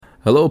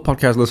Hello,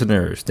 podcast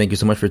listeners. Thank you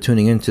so much for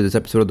tuning in to this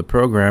episode of the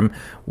program.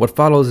 What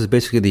follows is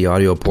basically the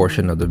audio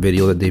portion of the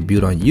video that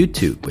debuted on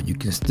YouTube, but you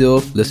can still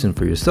listen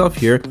for yourself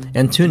here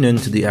and tune in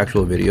to the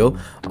actual video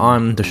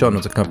on the show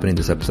notes accompanying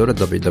this episode at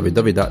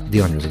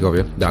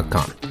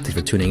www.theandresegovia.com. Thanks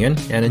for tuning in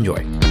and enjoy.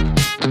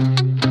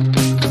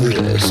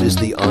 This is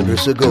the Andre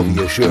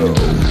Segovia Show.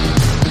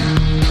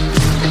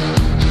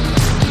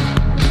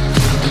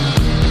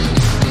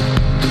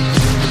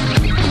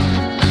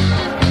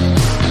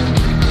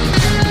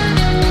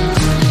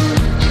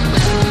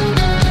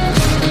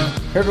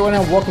 Hey everyone,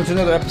 and welcome to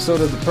another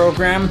episode of the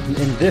program.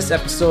 In this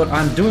episode,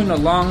 I'm doing a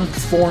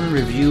long-form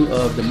review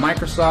of the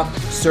Microsoft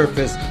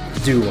Surface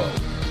Duo.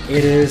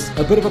 It is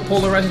a bit of a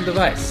polarizing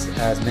device.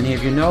 As many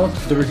of you know,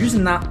 the reviews are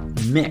not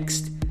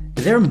mixed.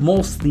 They're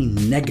mostly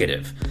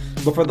negative.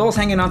 But for those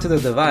hanging on to the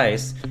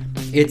device,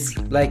 it's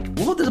like,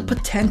 well, the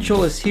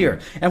potential is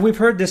here. And we've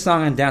heard this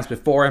song and dance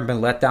before and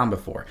been let down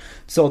before.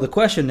 So the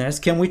question is,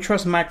 can we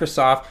trust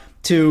Microsoft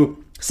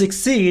to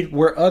succeed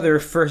where other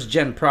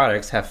first-gen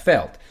products have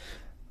failed?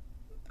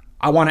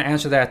 I want to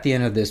answer that at the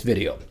end of this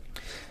video.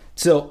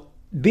 So,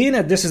 being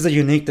that this is a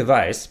unique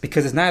device,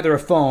 because it's neither a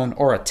phone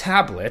or a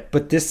tablet,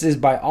 but this is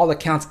by all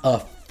accounts a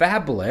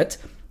phablet,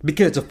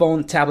 because it's a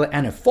phone, tablet,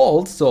 and it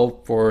folds,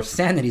 so for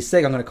sanity's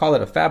sake, I'm going to call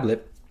it a phablet.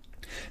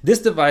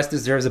 This device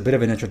deserves a bit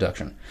of an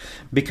introduction,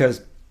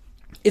 because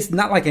it's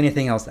not like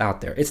anything else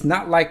out there. It's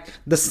not like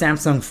the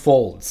Samsung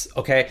Folds,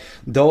 okay?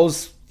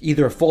 Those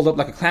either fold up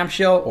like a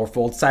clamshell or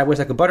fold sideways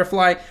like a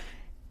butterfly,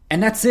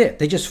 and that's it.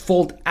 They just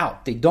fold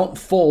out. They don't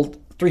fold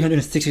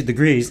 360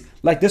 degrees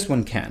like this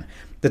one can.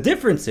 The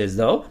difference is,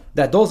 though,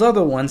 that those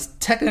other ones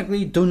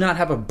technically do not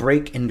have a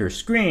break in their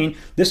screen.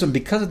 This one,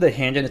 because of the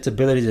hinge and its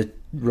ability to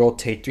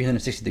rotate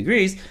 360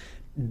 degrees,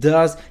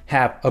 does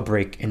have a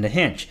break in the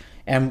hinge.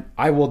 And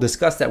I will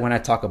discuss that when I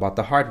talk about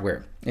the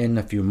hardware in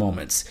a few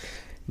moments.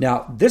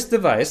 Now, this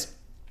device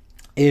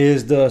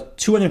is the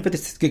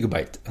 256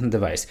 gigabyte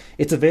device.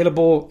 It's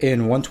available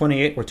in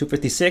 128 or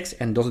 256,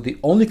 and those are the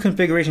only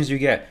configurations you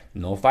get.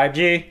 No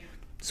 5G.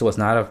 So it's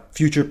not a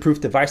future-proof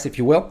device, if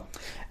you will.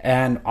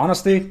 And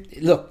honestly,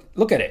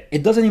 look at it.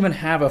 It doesn't even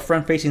have a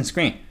front-facing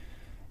screen.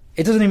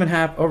 It doesn't even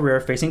have a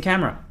rear-facing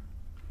camera.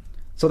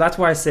 So that's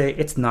why I say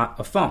it's not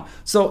a phone.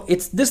 So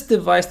it's this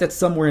device that's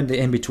somewhere in the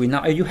in-between.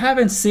 Now, if you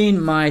haven't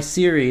seen my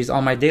series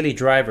on my daily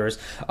drivers,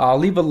 I'll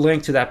leave a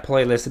link to that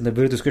playlist in the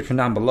video description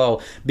down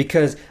below,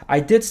 because I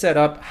did set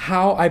up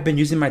how I've been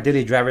using my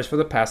daily drivers for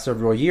the past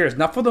several years.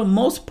 Now, for the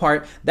most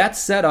part, that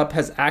setup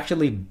has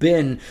actually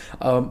been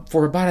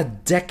for about a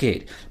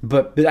decade.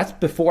 But that's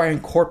before I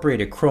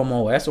incorporated Chrome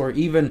OS or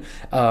even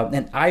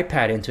an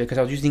iPad into it, because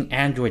I was using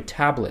Android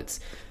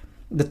tablets.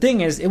 The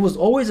thing is, it was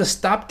always a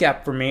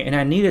stopgap for me, and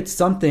I needed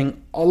something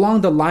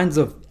along the lines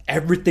of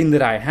everything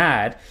that I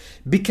had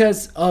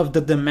because of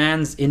the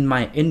demands in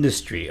my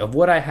industry of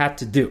what I had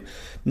to do.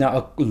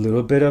 Now, a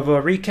little bit of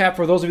a recap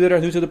for those of you that are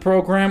new to the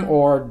program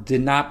or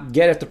did not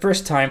get it the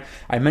first time.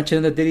 I mentioned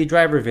in the daily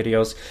driver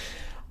videos,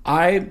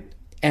 I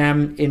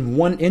am in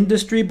one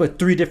industry but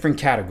three different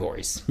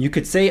categories. You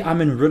could say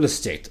I'm in real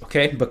estate,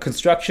 okay? But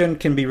construction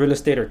can be real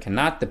estate or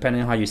cannot,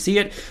 depending on how you see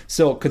it.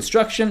 So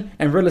construction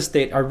and real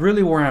estate are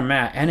really where I'm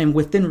at. And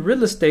within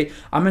real estate,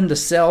 I'm in the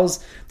sales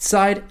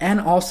side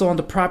and also on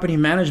the property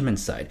management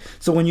side.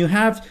 So when you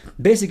have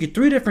basically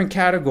three different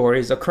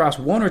categories across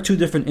one or two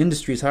different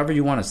industries, however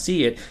you want to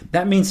see it,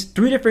 that means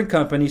three different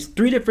companies,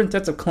 three different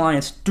sets of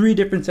clients, three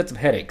different sets of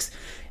headaches.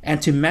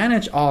 And to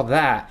manage all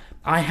that,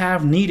 I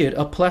have needed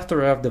a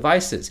plethora of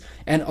devices,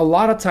 and a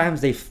lot of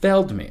times they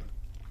failed me.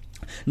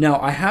 Now,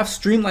 I have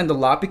streamlined a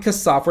lot because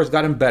software's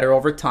gotten better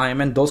over time,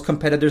 and those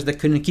competitors that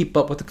couldn't keep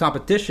up with the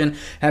competition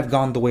have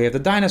gone the way of the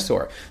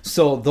dinosaur.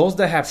 So those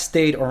that have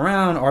stayed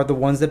around are the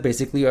ones that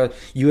basically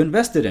you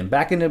invested in.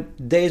 Back in the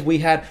days, we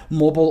had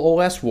mobile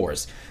OS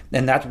wars,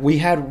 and that we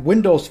had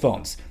Windows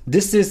phones.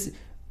 This is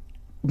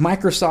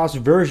Microsoft's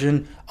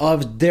version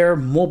of their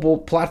mobile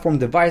platform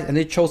device, and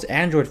they chose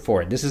Android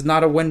for it. This is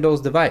not a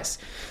Windows device.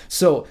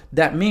 So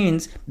that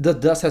means the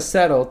dust has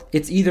settled.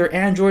 It's either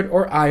Android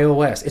or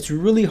iOS. It's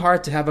really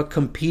hard to have a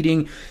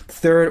competing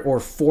third or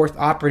fourth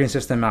operating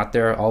system out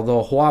there,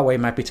 although Huawei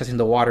might be testing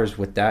the waters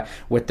with that,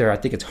 with their, I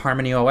think it's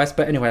Harmony OS,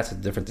 but anyway, that's a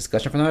different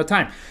discussion for another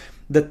time.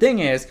 The thing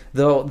is,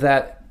 though,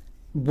 that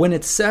when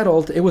it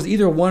settled, it was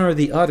either one or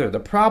the other. The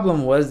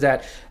problem was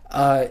that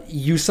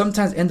you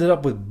sometimes ended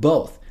up with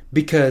both,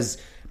 because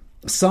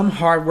some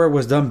hardware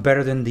was done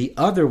better than the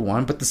other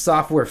one, but the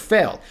software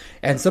failed.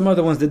 And some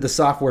other ones did the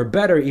software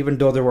better, even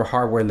though there were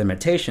hardware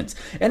limitations.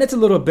 And it's a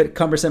little bit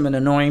cumbersome and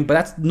annoying, but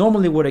that's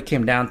normally what it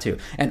came down to.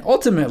 And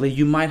ultimately,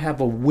 you might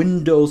have a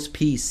Windows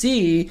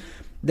PC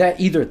that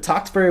either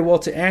talks very well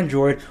to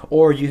Android,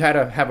 or you had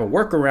to have a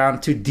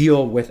workaround to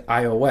deal with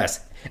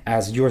iOS,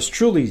 as yours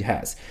truly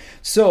has.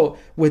 So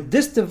with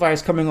this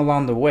device coming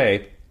along the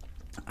way,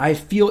 I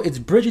feel it's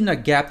bridging a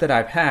gap that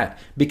I've had,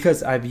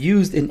 because I've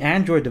used an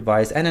Android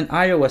device and an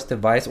iOS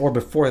device, or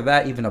before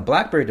that, even a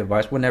BlackBerry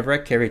device, whenever I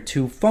carry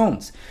two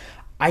phones.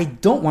 I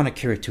don't want to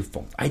carry two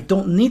phones. I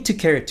don't need to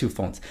carry two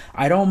phones.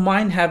 I don't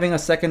mind having a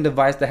second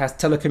device that has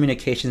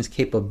telecommunications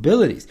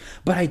capabilities,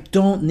 but I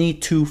don't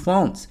need two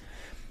phones.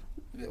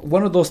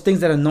 One of those things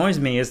that annoys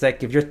me is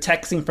like if you're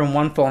texting from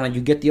one phone and you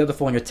get the other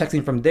phone, you're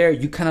texting from there,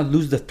 you kind of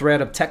lose the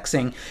thread of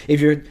texting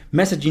if you're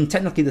messaging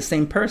technically the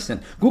same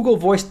person. Google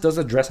Voice does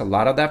address a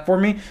lot of that for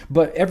me,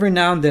 but every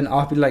now and then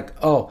I'll be like,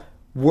 oh,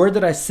 where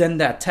did I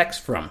send that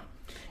text from?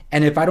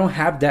 And if I don't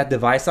have that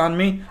device on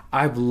me,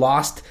 I've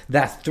lost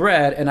that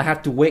thread and I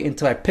have to wait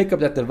until I pick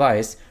up that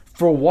device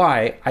for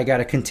why I got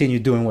to continue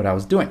doing what I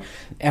was doing.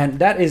 And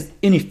that is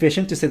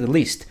inefficient to say the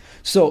least.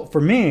 So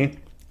for me,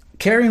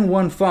 carrying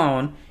one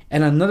phone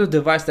and another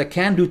device that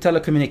can do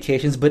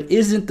telecommunications but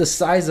isn't the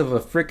size of a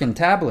freaking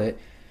tablet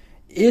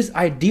is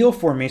ideal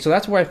for me. So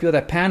that's why I feel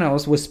that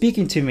Panos was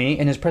speaking to me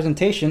in his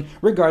presentation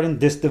regarding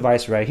this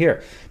device right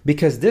here.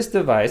 Because this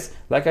device,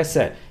 like I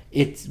said,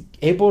 it's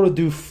able to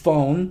do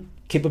phone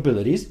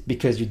capabilities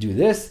because you do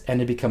this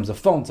and it becomes a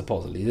phone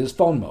supposedly. This is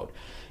phone mode.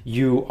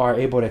 You are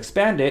able to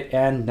expand it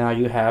and now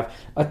you have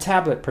a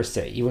tablet per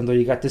se, even though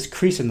you got this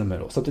crease in the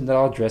middle, something that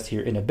I'll address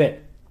here in a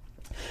bit.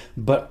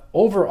 But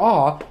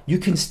overall, you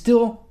can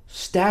still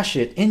stash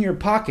it in your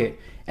pocket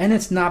and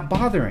it's not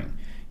bothering.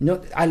 You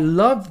know, I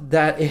love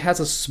that it has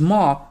a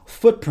small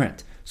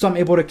footprint, so I'm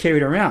able to carry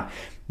it around.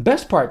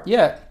 Best part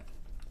yet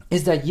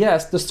is that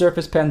yes, the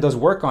Surface Pen does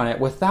work on it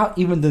without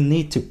even the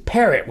need to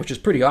pair it, which is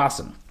pretty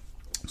awesome.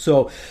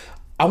 So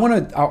I'm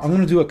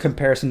gonna do a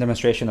comparison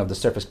demonstration of the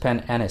Surface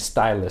Pen and a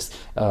stylus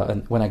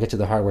when I get to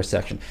the hardware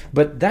section.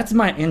 But that's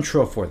my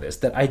intro for this,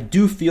 that I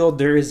do feel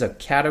there is a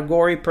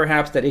category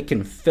perhaps that it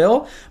can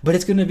fill, but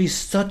it's gonna be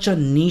such a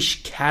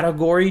niche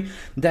category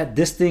that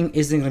this thing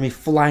isn't gonna be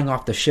flying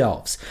off the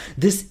shelves.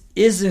 This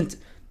isn't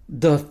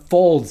the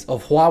folds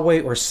of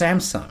Huawei or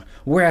Samsung,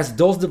 whereas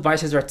those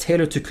devices are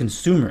tailored to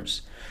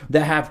consumers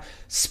that have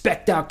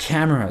specced out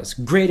cameras,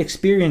 great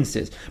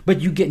experiences, but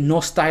you get no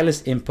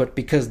stylus input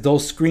because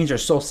those screens are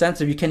so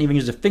sensitive you can't even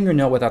use a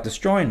fingernail without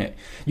destroying it.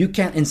 You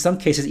can't, in some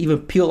cases,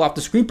 even peel off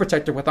the screen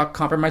protector without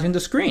compromising the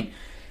screen.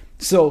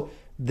 So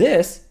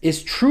this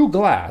is true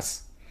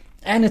glass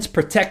and it's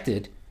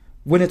protected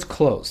when it's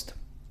closed.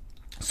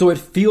 So it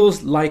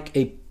feels like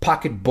a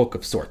pocketbook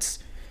of sorts.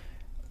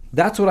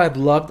 That's what I've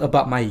loved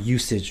about my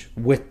usage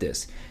with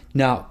this.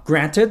 Now,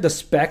 granted, the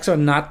specs are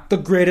not the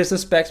greatest of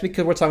specs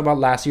because we're talking about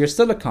last year's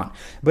silicon.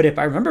 But if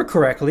I remember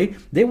correctly,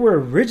 they were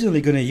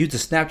originally going to use the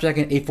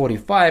Snapdragon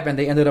 845 and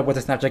they ended up with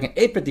the Snapdragon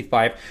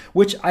 855,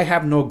 which I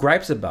have no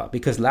gripes about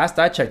because last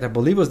I checked, I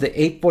believe it was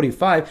the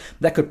 845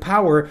 that could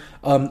power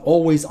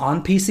always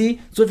on PC.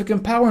 So if it can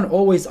power an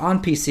always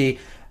on PC,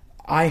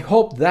 I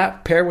hope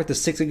that paired with the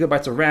 6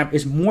 gigabytes of RAM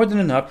is more than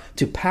enough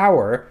to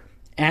power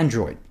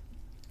Android.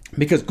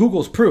 Because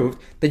Google's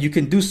proved that you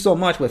can do so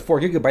much with 4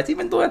 gigabytes,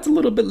 even though that's a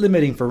little bit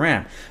limiting for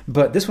RAM.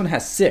 But this one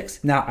has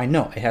 6. Now, I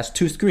know it has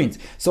 2 screens.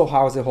 So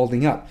how is it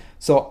holding up?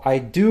 So I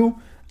do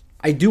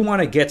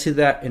want to get to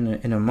that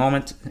in a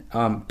moment.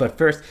 But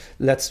first,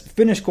 let's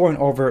finish going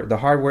over the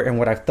hardware and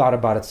what I've thought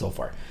about it so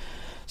far.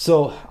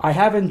 So I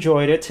have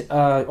enjoyed it.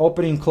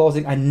 Opening,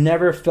 closing, I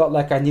never felt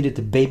like I needed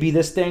to baby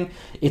this thing.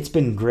 It's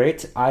been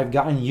great. I've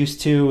gotten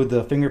used to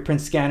the fingerprint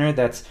scanner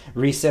that's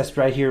recessed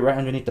right here, right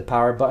underneath the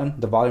power button.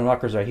 The volume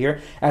rockers are here.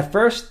 At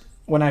first,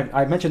 when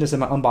I mentioned this in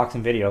my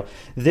unboxing video,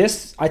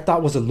 this I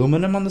thought was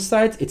aluminum on the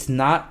sides. It's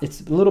not.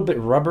 It's a little bit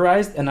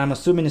rubberized, and I'm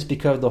assuming it's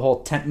because of the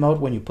whole tent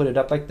mode when you put it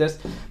up like this,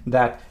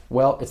 that,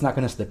 well, it's not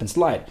going to slip and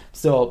slide.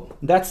 So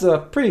that's a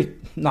pretty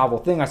novel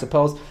thing, I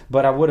suppose,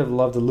 but I would have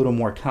loved a little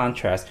more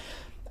contrast.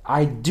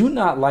 I do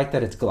not like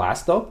that it's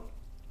glass though.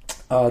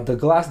 The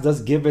glass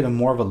does give it a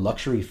more of a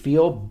luxury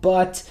feel,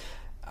 but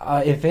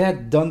if it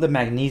had done the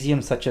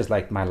magnesium, such as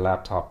like my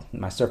laptop,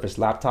 my Surface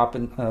laptop,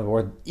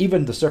 or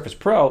even the Surface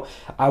Pro,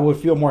 I would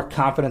feel more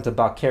confident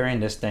about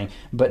carrying this thing.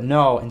 But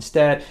no,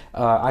 instead,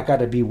 I got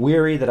to be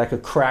weary that I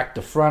could crack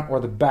the front or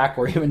the back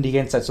or even the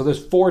inside. So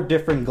there's 4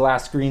 different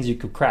glass screens you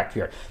could crack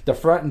here: the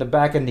front and the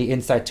back and the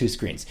inside 2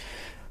 screens.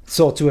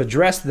 So to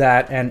address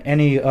that and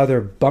any other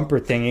bumper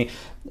thingy,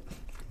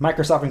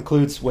 Microsoft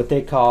includes what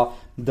they call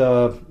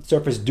the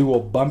Surface Duo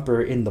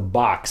bumper in the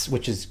box,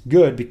 which is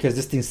good because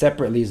this thing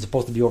separately is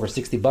supposed to be over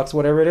 $60,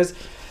 whatever it is.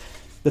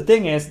 The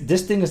thing is,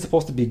 this thing is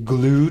supposed to be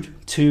glued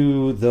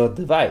to the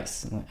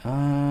device.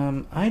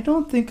 I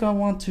don't think I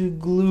want to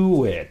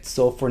glue it.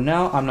 So for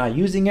now, I'm not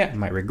using it. I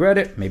might regret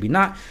it, maybe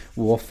not.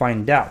 We'll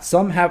find out.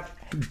 Some have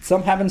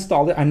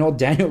installed it. I know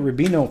Daniel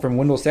Rubino from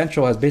Windows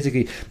Central has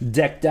basically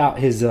decked out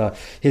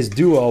his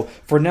Duo.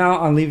 For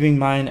now, I'm leaving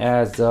mine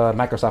as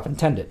Microsoft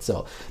intended.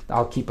 So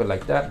I'll keep it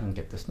like that. Let me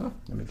get this. No,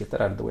 let me get that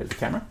out of the way of the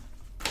camera.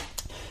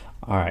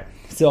 All right.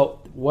 So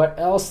what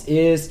else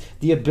is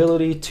the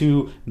ability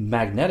to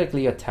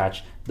magnetically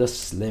attach the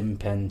Slim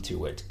Pen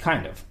to it?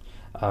 Kind of.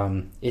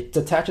 It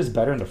attaches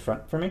better in the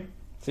front for me.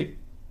 See?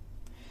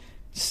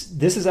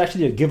 This is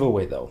actually a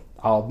giveaway though.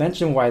 I'll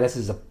mention why this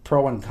is a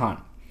pro and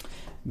con.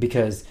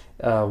 Because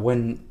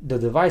when the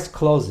device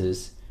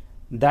closes,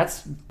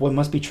 that's what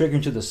must be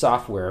triggering to the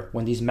software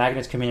when these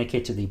magnets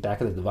communicate to the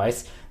back of the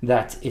device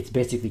that it's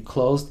basically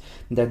closed,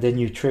 that then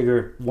you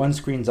trigger one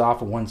screen's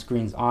off and one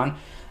screen's on.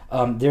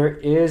 There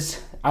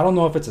is, I don't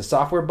know if it's a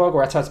software bug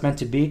or that's how it's meant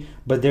to be,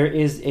 but there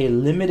is a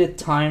limited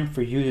time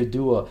for you to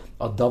do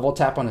a double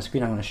tap on the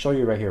screen. I'm going to show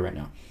you right here, right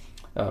now.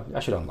 I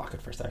should unlock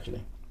it first,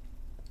 actually.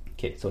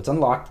 Okay, so it's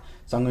unlocked.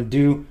 So I'm going to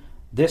do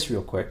this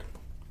real quick.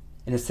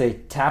 And it's say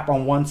tap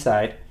on one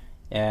side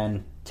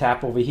and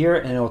tap over here,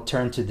 and it'll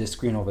turn to this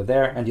screen over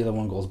there, and the other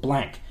one goes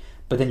blank.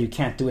 But then you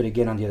can't do it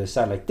again on the other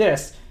side like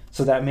this.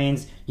 So that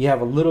means you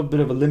have a little bit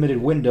of a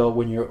limited window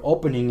when you're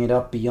opening it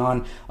up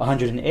beyond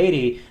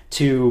 180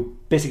 to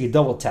basically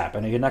double tap.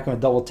 And if you're not going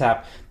to double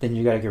tap, then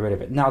you got to get rid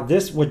of it. Now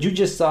this, what you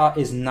just saw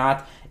is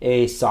not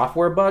a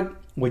software bug.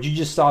 What you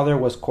just saw there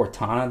was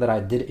Cortana that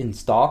I did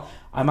install.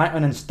 I might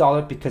uninstall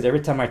it because every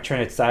time I turn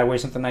it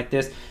sideways, something like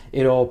this,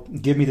 it'll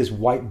give me this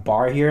white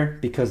bar here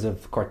because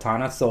of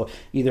Cortana. So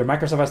either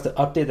Microsoft has to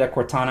update that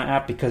Cortana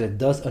app because it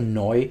does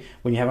annoy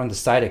when you have it on the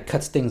side, it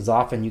cuts things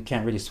off and you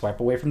can't really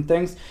swipe away from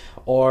things,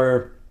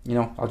 or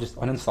I'll just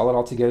uninstall it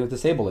altogether,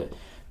 disable it.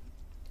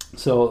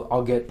 So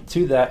I'll get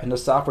to that in the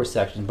software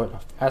section.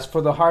 But as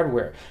for the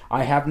hardware,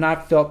 I have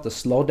not felt the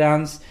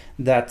slowdowns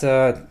that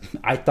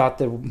I thought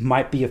that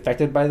might be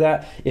affected by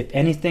that. If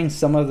anything,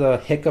 some of the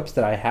hiccups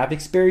that I have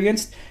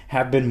experienced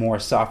have been more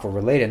software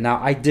related.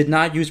 Now, I did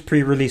not use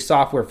pre-release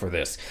software for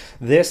this.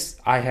 This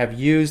I have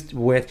used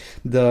with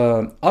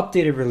the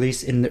updated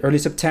release in the early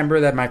September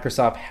that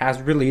Microsoft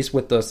has released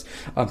with the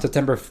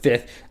September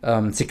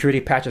 5th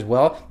security patch as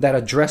well, that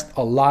addressed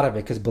a lot of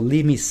it. Because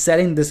believe me,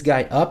 setting this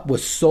guy up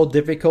was so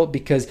difficult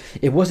because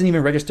it wasn't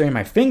even registering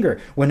my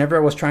finger whenever I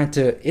was trying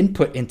to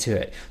input into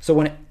it. So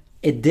when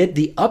it did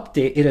the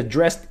update, it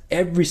addressed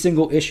every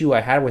single issue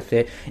I had with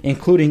it,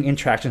 including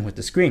interaction with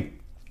the screen.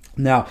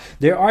 Now,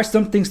 there are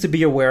some things to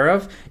be aware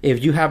of.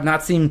 If you have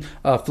not seen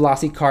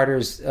Flossie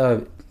Carter's,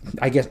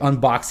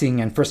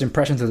 unboxing and first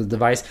impressions of the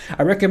device,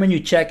 I recommend you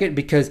check it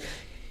because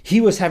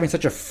he was having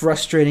such a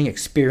frustrating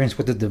experience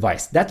with the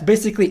device. That's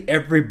basically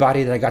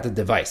everybody that got the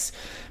device.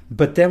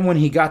 But then when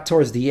he got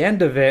towards the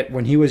end of it,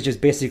 when he was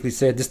just basically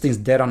said, this thing's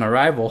dead on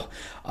arrival,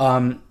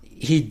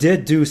 he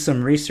did do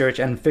some research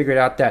and figured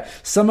out that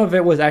some of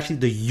it was actually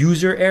the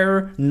user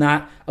error,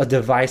 not a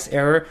device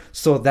error.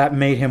 So that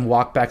made him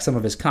walk back some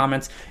of his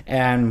comments,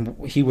 and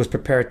he was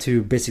prepared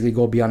to basically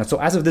go beyond it.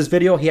 So as of this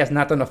video, he has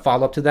not done a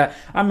follow-up to that.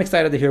 I'm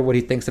excited to hear what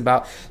he thinks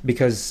about,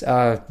 because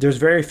there's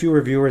very few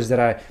reviewers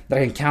that I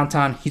can count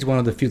on. He's one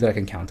of the few that I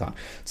can count on.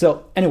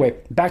 So anyway,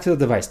 back to the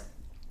device.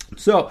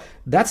 So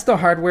that's the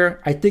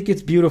hardware. I think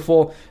it's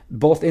beautiful,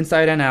 both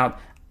inside and out.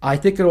 I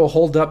think it'll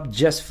hold up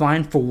just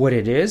fine for what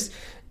it is.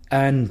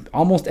 And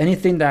almost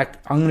anything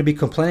that I'm going to be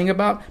complaining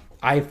about,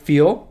 I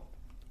feel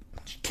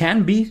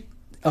can be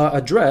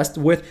addressed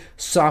with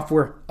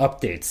software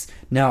updates.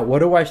 Now, what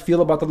do I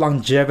feel about the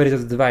longevity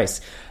of the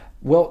device?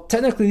 Well,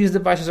 technically, these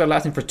devices are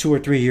lasting for 2 or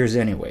 3 years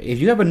anyway. If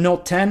you have a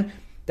Note 10,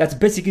 that's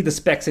basically the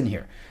specs in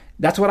here.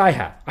 That's what I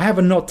have. I have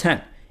a Note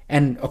 10.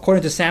 And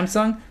according to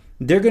Samsung,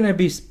 they're going to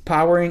be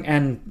powering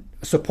and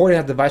supporting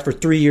that device for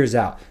 3 years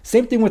out.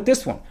 Same thing with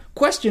this one.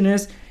 Question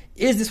is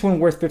this one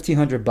worth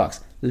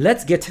 $1,500?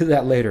 Let's get to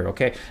that later,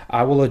 okay?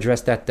 I will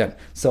address that then.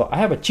 So I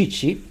have a cheat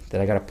sheet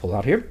that I got to pull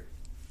out here,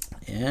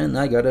 and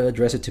I got to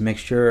address it to make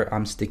sure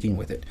I'm sticking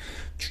with it.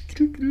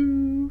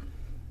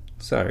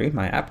 Sorry,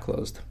 my app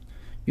closed.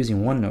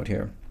 Using OneNote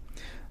here.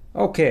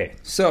 Okay,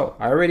 so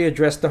I already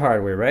addressed the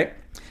hardware, right?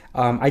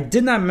 I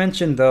did not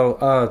mention,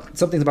 though,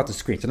 something about the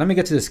screen. So let me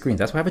get to the screen.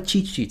 That's why I have a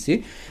cheat sheet,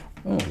 see?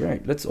 All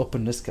right, let's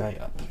open this guy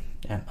up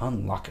and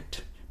unlock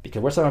it.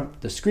 Because we're talking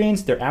about the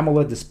screens, they're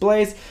AMOLED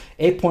displays,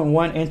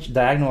 8.1 inch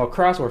diagonal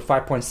across, or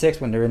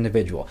 5.6 when they're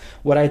individual.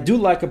 What I do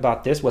like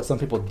about this, what some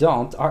people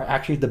don't, are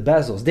actually the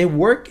bezels. They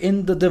work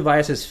in the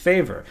device's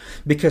favor.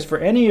 Because for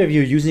any of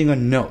you using a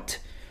Note,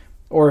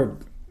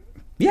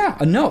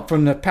 a Note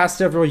from the past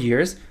several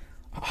years,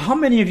 how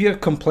many of you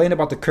have complained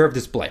about the curved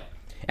display?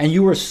 And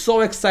you were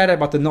so excited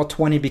about the Note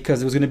 20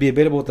 because it was going to be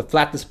available with the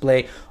flat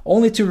display,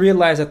 only to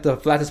realize that the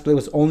flat display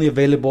was only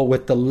available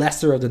with the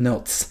lesser of the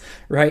Notes,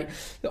 right?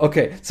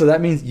 Okay, so that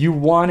means you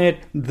wanted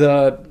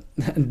the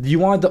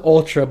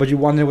Ultra, but you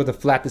wanted it with a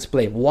flat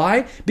display.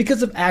 Why?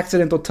 Because of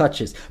accidental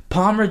touches.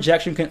 Palm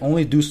rejection can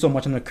only do so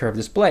much on a curved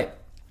display.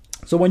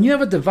 So when you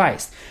have a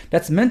device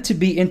that's meant to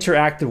be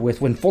interacted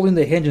with when folding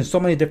the hinge in so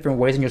many different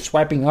ways, and you're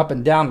swiping up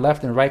and down,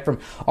 left and right from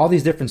all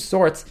these different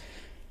sorts,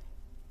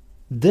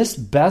 this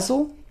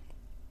bezel,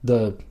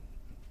 the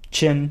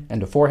chin and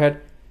the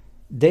forehead,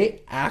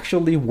 they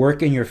actually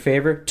work in your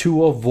favor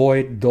to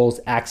avoid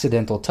those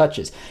accidental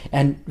touches.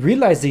 And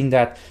realizing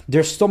that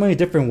there's so many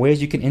different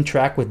ways you can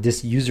interact with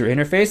this user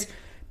interface,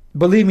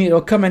 believe me,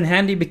 it'll come in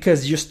handy,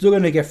 because you're still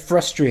going to get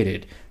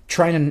frustrated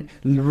trying to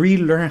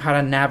relearn how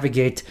to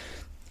navigate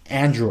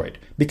Android.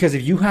 Because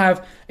if you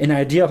have an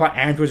idea of how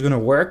Android is going to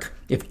work,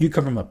 if you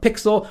come from a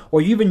Pixel,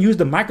 or you even use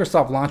the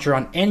Microsoft launcher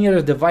on any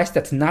other device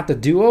that's not the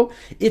Duo,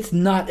 it's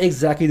not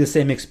exactly the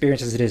same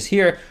experience as it is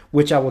here,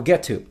 which I will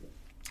get to.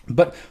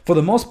 But for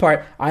the most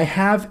part, I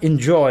have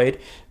enjoyed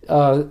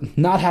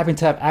not having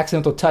to have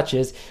accidental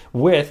touches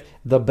with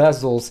the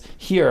bezels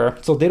here,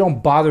 so they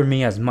don't bother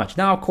me as much.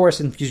 Now, of course,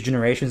 in future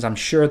generations, I'm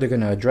sure they're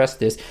going to address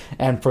this.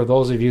 And for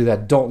those of you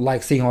that don't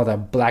like seeing all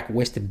that black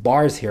wasted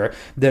bars here,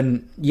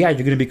 then yeah,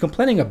 you're going to be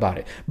complaining about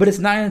it. But it's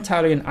not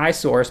entirely an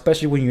eyesore,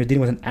 especially when you're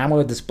dealing with an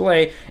AMOLED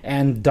display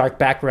and dark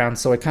background,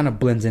 so it kind of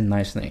blends in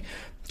nicely.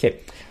 Okay.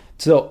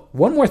 So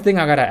one more thing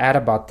I got to add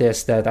about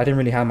this that I didn't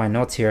really have in my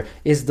notes here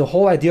is the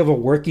whole idea of a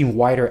working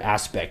wider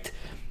aspect.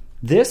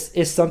 This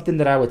is something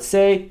that I would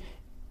say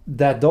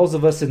that those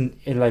of us in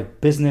like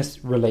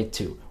business relate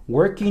to.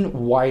 Working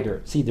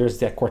wider. See, there's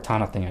that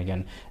Cortana thing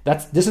again.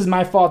 This is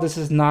my fault. This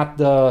is not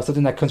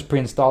something that comes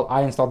pre-installed.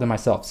 I installed it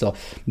myself. So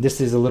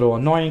this is a little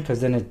annoying because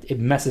then it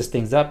messes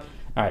things up.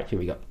 All right, here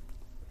we go.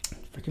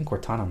 Freaking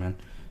Cortana, man.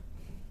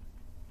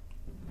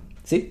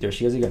 See, there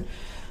she is again.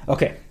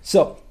 Okay,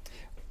 so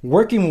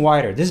working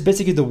wider. This is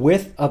basically the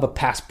width of a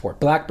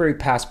passport, BlackBerry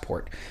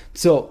Passport.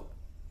 So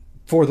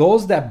for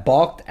those that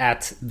balked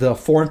at the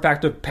form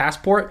factor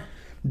Passport,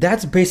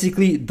 that's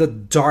basically the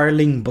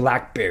darling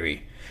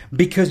BlackBerry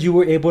because you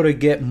were able to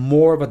get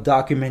more of a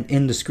document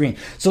in the screen.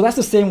 So that's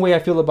the same way I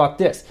feel about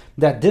this,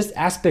 that this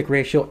aspect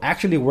ratio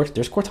actually works.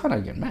 There's Cortana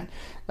again,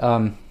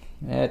 man.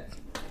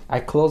 I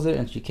closed it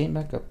and she came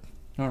back up.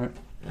 All right.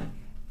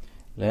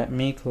 Let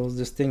me close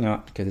this thing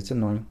out because it's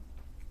annoying.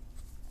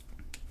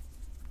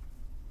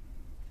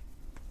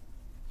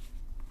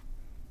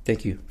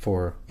 Thank you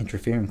for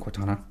interfering,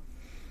 Cortana.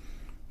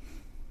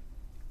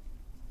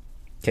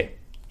 Okay,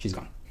 she's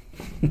gone.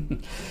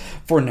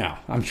 For now.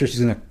 I'm sure she's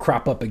going to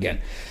crop up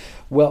again.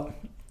 Well,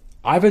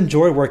 I've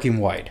enjoyed working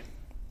wide.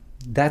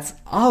 That's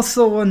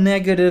also a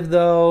negative,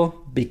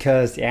 though,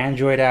 because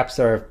Android apps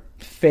are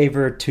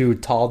favored to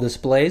tall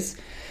displays.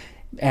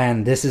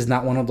 And this is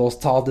not one of those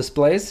tall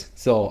displays.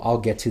 So I'll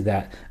get to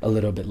that a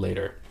little bit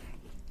later.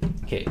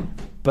 Okay,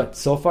 but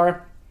so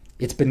far,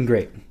 it's been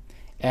great.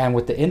 And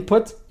with the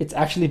input, it's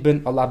actually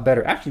been a lot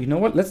better. Actually, you know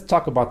what? Let's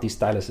talk about these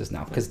styluses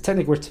now, because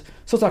technically we're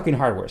still talking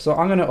hardware. So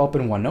I'm going to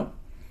open OneNote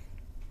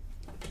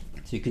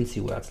so you can see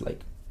what that's like.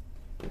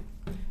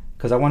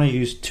 Because I want to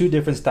use two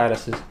different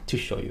styluses to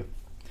show you.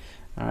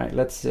 All right,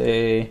 let's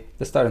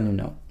start a new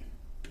note.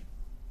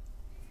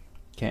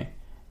 Okay,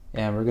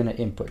 and we're going to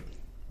input,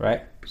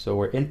 right? So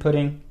we're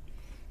inputting.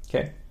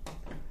 Okay.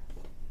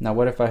 Now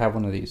what if I have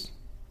one of these?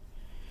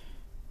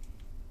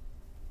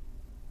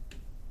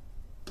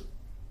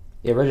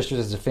 It registers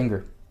as a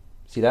finger.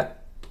 See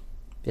that?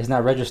 It's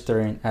not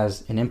registering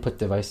as an input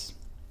device.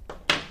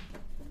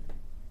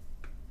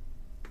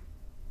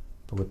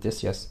 But with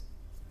this, yes.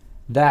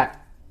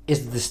 That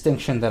is the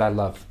distinction that I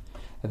love.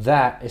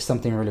 That is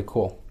something really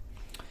cool.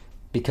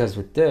 Because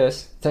with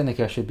this,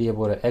 technically I should be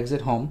able to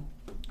exit home.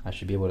 I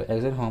should be able to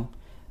exit home.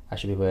 I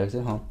should be able to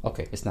exit home.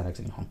 Okay, it's not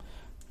exiting home.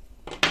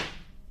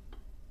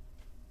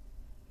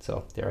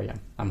 So there I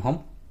am. I'm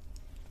home.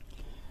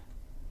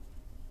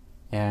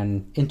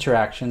 And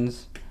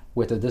interactions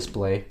with the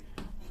display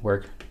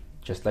work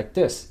just like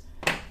this,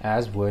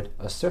 as would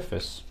a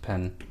Surface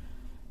Pen.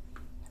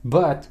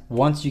 But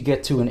once you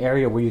get to an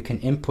area where you can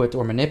input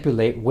or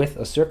manipulate with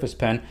a Surface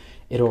Pen,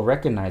 it'll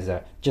recognize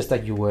that, just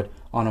like you would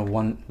on a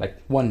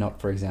OneNote,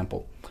 for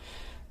example.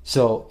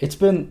 So it's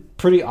been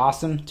pretty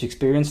awesome to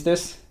experience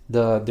this.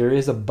 There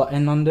is a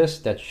button on this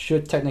that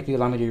should technically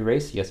allow me to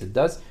erase. Yes, it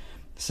does.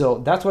 So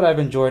that's what I've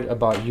enjoyed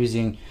about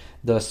using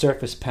the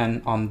Surface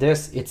Pen on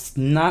this. It's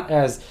not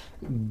as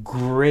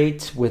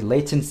great with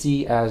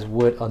latency as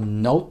would a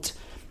Note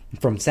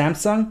from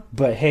Samsung,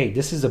 but hey,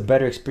 this is a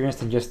better experience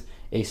than just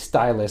a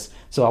stylus.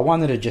 So I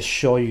wanted to just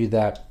show you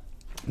that,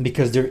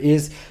 because there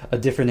is a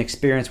different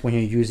experience when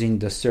you're using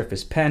the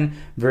Surface Pen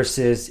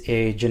versus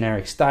a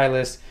generic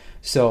stylus.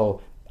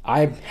 So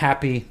I'm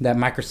happy that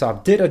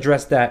Microsoft did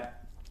address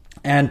that,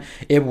 and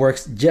it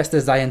works just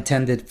as I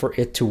intended for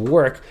it to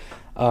work.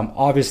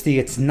 Obviously,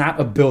 it's not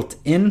a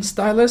built-in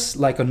stylus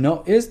like a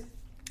Note is.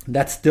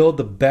 That's still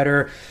the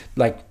better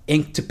like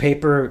ink to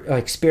paper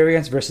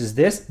experience versus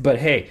this. But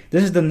hey,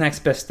 this is the next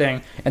best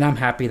thing, and I'm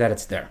happy that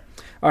it's there.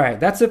 All right,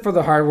 that's it for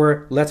the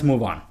hardware. Let's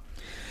move on.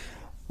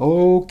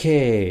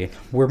 Okay,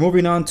 we're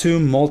moving on to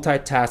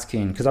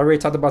multitasking, because I already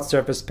talked about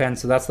Surface Pen,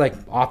 so that's like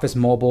Office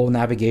Mobile,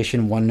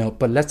 navigation, OneNote.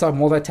 But let's talk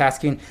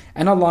multitasking,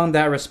 and along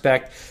that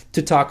respect,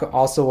 to talk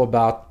also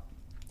about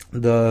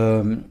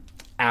the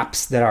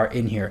apps that are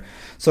in here.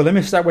 So let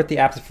me start with the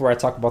apps before I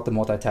talk about the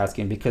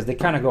multitasking, because they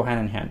kind of go hand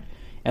in hand.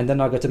 And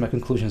then I'll get to my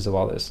conclusions of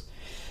all this.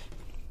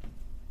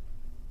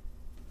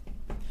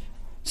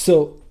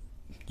 So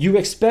you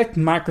expect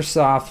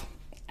Microsoft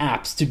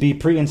apps to be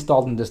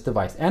pre-installed in this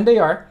device, and they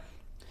are.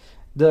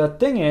 The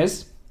thing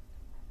is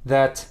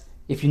that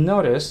if you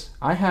notice,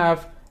 I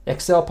have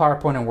Excel,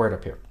 PowerPoint, and Word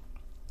up here.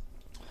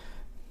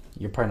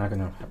 You're probably not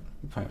going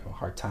to have a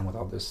hard time with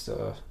all this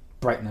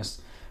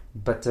brightness,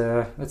 but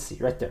let's see,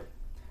 right there.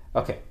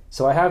 Okay,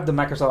 so I have the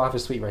Microsoft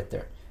Office Suite right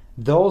there.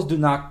 Those do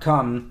not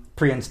come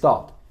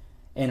pre-installed.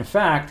 In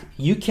fact,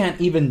 you can't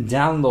even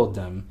download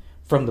them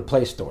from the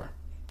Play Store.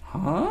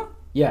 Huh?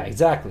 Yeah,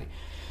 exactly.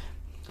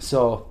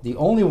 So the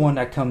only one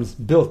that comes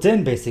built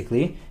in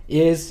basically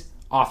is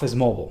Office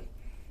Mobile.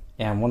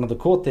 And one of the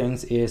cool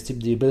things is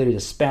the ability to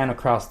span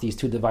across these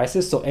two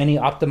devices. So any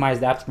optimized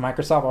apps from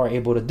Microsoft are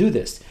able to do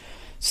this.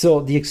 So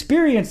the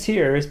experience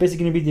here is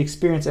basically going to be the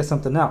experience as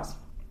something else.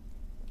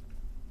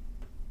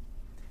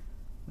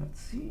 Let's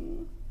see.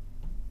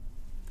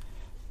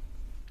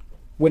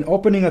 When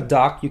opening a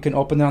dock, you can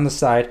open it on the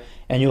side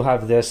and you'll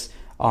have this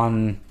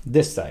on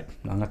this side.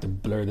 I'm going to have to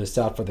blur this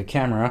out for the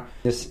camera.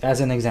 This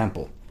as an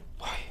example.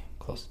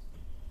 Close.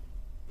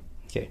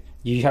 Okay.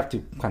 You have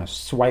to kind of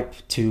swipe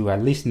to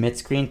at least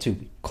mid-screen to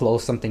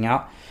close something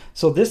out.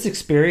 So this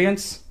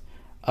experience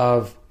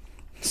of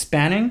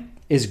spanning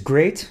is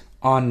great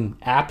on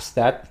apps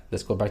that,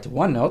 let's go back to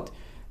OneNote,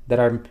 that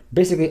are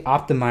basically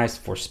optimized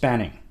for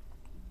spanning.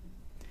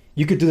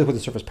 You could do that with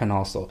the Surface Pen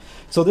also.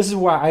 So this is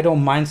why I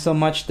don't mind so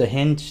much the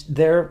hinge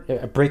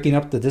there, breaking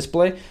up the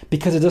display,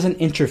 because it doesn't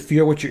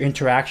interfere with your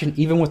interaction,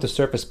 even with the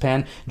Surface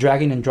Pen,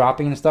 dragging and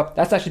dropping and stuff.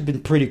 That's actually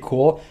been pretty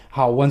cool,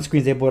 how one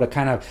screen is able to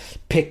kind of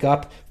pick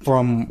up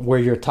from where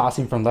you're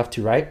tossing from left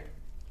to right.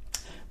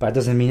 But it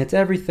doesn't mean it's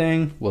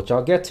everything, which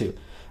I'll get to.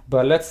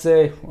 But let's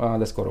say,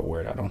 let's go to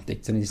Word. I don't think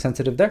it's any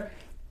sensitive there.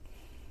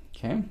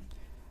 Okay.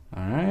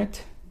 All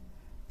right.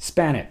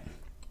 Span it.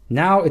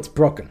 Now it's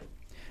broken.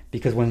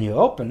 Because when you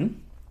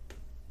open,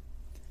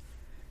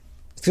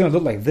 it's going to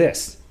look like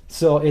this.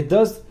 So it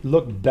does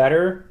look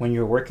better when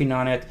you're working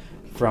on it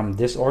from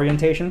this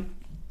orientation.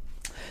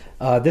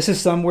 This is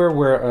somewhere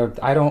where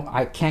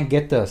I can't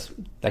get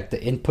the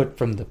input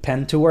from the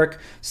pen to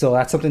work. So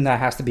that's something that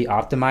has to be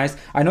optimized.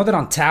 I know that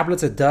on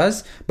tablets it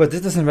does, but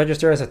this doesn't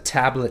register as a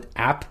tablet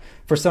app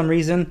for some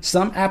reason.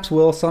 Some apps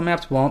will, some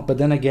apps won't. But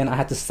then again, I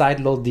had to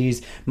sideload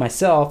these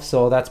myself.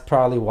 So that's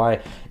probably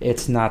why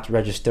it's not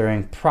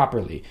registering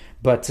properly.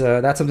 But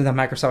that's something that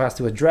Microsoft has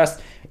to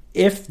address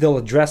if they'll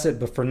address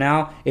it. But for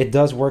now, it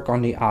does work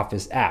on the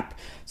Office app.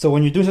 So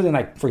when you do something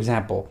like, for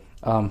example,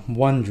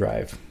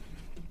 OneDrive,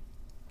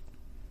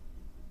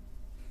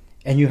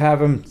 and you have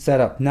them set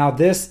up. Now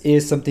this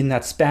is something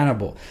that's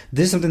spannable.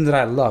 This is something that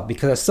I love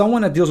because as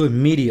someone that deals with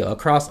media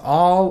across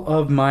all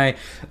of my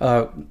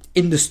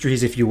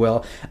industries, if you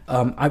will,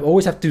 I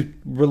always have to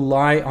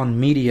rely on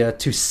media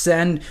to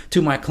send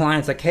to my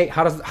clients like, hey,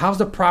 how's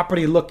the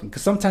property looking?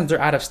 Because sometimes they're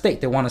out of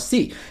state, they want to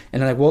see.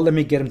 And they're like, well, let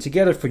me get them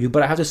together for you.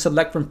 But I have to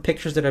select from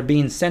pictures that are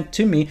being sent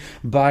to me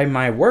by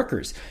my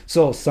workers.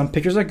 So some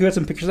pictures are good,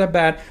 some pictures are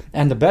bad.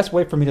 And the best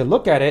way for me to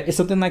look at it is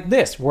something like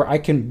this, where I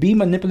can be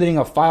manipulating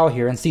a file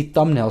here and see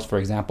thumbnails, for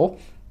example.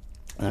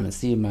 And I'm going to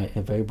see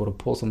if I'm able to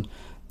pull some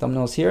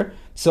thumbnails here.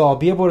 So I'll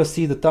be able to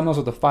see the thumbnails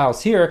of the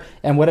files here,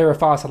 and whatever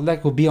file I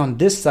select will be on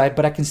this side,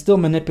 but I can still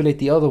manipulate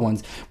the other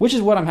ones, which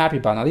is what I'm happy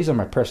about. Now, these are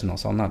my personal,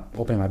 so I'm not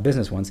opening my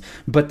business ones.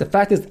 But the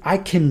fact is I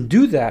can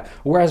do that,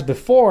 whereas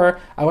before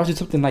I was doing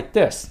something like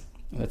this.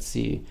 Let's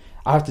see.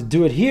 I have to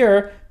do it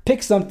here,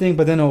 pick something,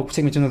 but then it'll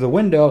take me to another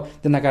window.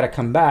 Then I got to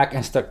come back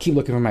and keep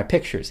looking for my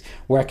pictures,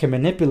 where I can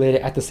manipulate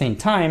it at the same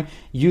time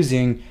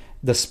using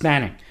the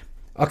spanning.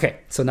 Okay,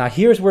 so now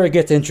here's where it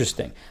gets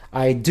interesting.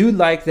 I do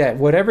like that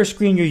whatever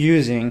screen you're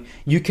using,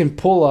 you can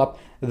pull up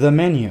the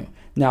menu.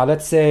 Now,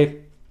 let's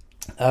say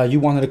you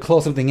wanted to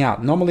close something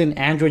out. Normally in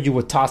Android, you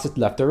would toss it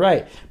left or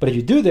right. But if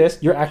you do this,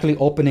 you're actually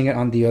opening it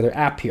on the other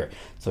app here.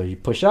 So you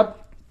push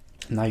up.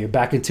 Now you're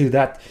back into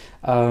that,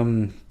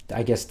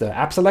 I guess, the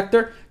app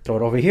selector. Throw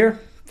it over here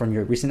from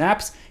your recent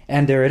apps,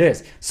 and there it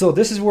is. So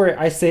this is where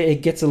I say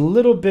it gets a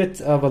little bit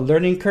of a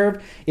learning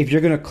curve if you're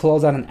going to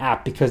close out an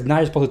app, because now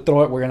you're supposed to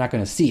throw it where you're not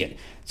going to see it.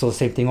 So the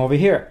same thing over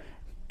here.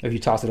 If you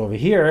toss it over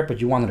here, but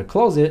you wanted to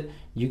close it,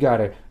 you got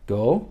to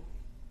go,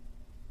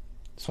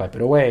 swipe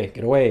it away,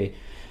 get away.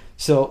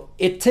 So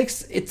it's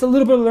a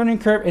little bit of a learning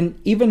curve, and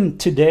even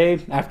today,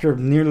 after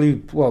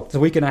nearly, it's a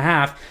week and a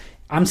half,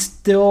 I'm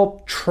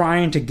still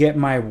trying to get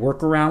my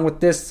workaround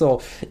with this.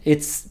 So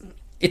it's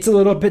a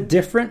little bit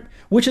different,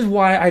 which is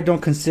why I don't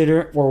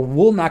consider or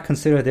will not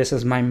consider this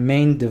as my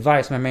main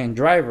device, my main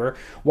driver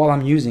while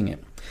I'm using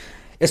it.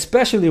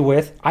 Especially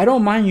with, I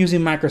don't mind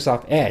using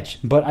Microsoft Edge,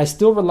 but I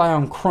still rely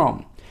on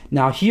Chrome.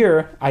 Now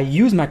here, I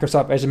use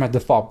Microsoft Edge as my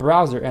default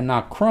browser and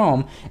not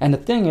Chrome. And the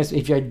thing is,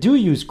 if I do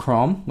use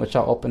Chrome, which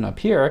I'll open up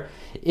here,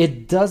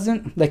 it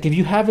doesn't, like if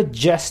you have it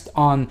just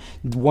on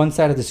one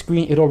side of the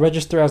screen, it'll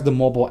register as the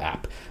mobile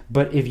app.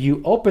 But if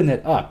you open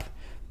it up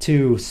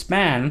to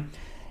span,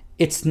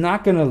 it's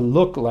not going to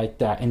look like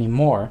that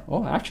anymore.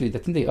 Oh, actually, I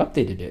think they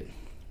updated it.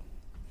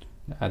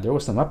 There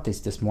was some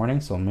updates this morning,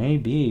 so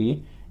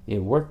maybe it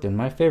worked in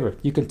my favor.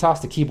 You can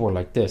toss the keyboard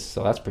like this,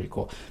 so that's pretty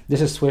cool.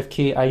 This is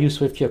SwiftKey. I use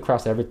SwiftKey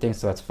across everything,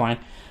 so that's fine.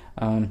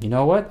 You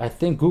know what? I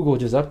think Google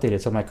just updated,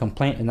 so my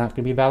complaint is not going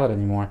to be valid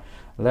anymore.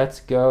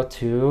 Let's go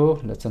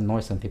to, let's annoy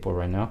some people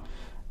right now.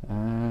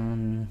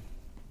 All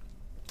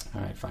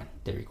right, fine.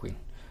 Dairy Queen.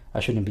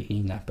 I shouldn't be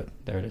eating that, but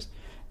there it is.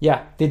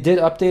 Yeah, they did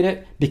update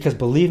it because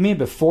believe me,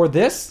 before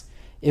this,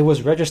 it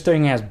was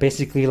registering as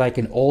basically like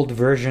an old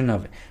version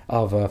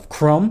of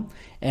Chrome,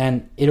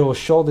 and it will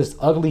show this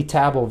ugly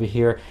tab over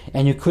here,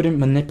 and you couldn't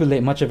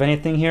manipulate much of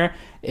anything here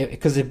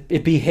because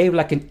it behaved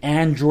like an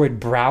Android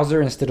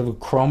browser instead of a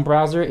Chrome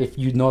browser. If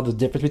you know the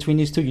difference between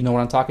these two, you know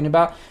what I'm talking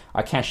about.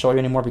 I can't show you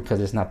anymore because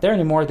it's not there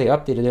anymore. They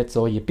updated it,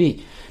 so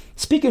yippee.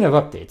 Speaking of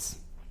updates,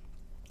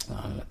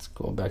 let's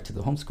go back to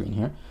the home screen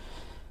here.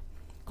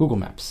 Google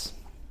Maps.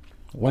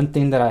 One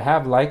thing that I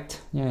have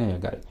liked, I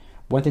got it.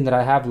 One thing that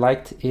I have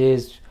liked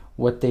is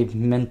what they've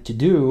meant to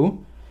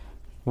do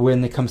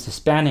when it comes to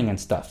spanning and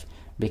stuff.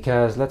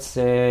 Because let's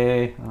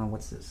say,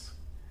 what's this?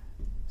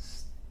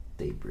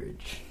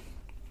 Staybridge.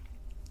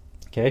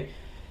 Okay.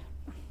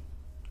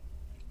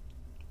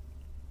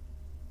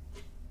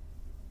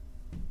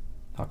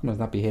 How come it's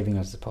not behaving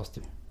as it's supposed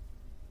to?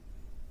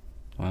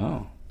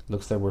 Wow.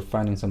 Looks like we're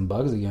finding some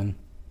bugs again.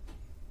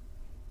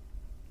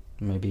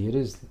 Maybe it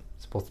is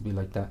supposed to be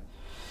like that.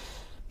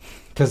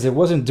 Because it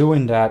wasn't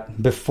doing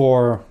that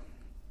before,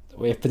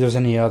 if there's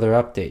any other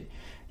update.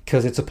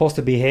 Because it's supposed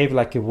to behave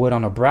like it would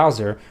on a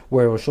browser,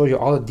 where it will show you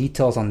all the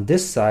details on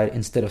this side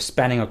instead of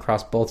spanning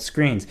across both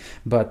screens.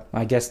 But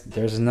I guess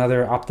there's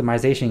another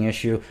optimization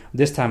issue.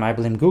 This time I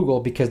blame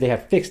Google because they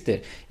have fixed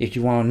it. If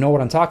you want to know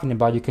what I'm talking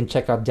about, you can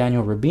check out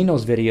Daniel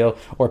Rubino's video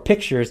or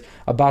pictures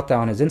about that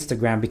on his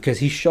Instagram, because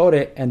he showed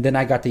it and then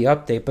I got the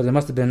update, but there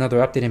must have been another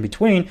update in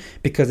between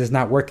because it's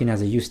not working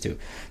as it used to.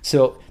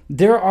 So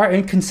there are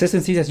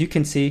inconsistencies, as you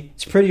can see.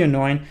 It's pretty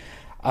annoying.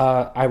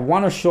 I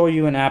want to show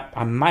you an app.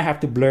 I might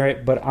have to blur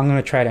it, but I'm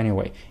going to try it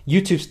anyway.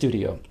 YouTube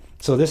Studio.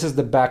 So this is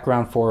the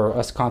background for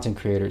us content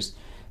creators.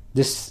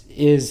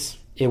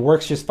 It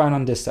works just fine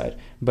on this side.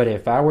 But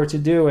if I were to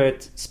do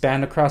it,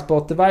 span across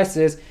both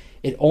devices,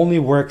 it only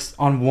works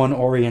on one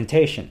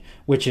orientation,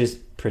 which is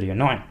pretty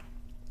annoying.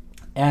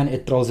 And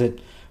it throws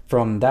it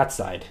from that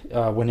side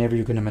whenever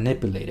you're going to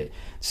manipulate it.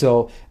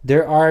 So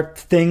there are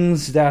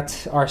things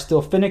that are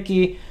still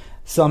finicky.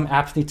 Some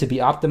apps need to be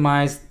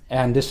optimized,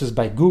 and this was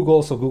by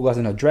Google, so Google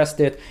hasn't addressed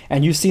it.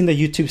 And you've seen the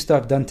YouTube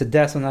stuff done to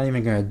death, so I'm not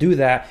even going to do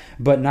that,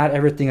 but not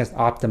everything is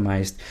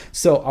optimized.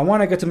 So I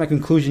want to get to my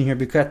conclusion here,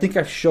 because I think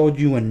I've showed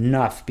you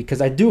enough, because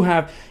I do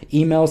have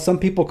emails. Some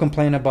people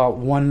complain about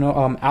One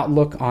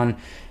Outlook on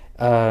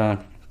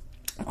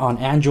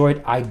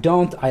Android. I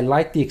don't. I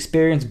like the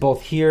experience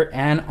both here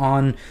and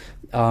on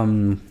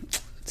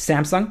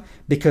Samsung,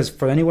 because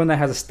for anyone that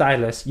has a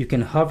stylus, you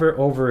can hover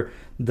over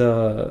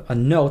a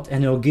note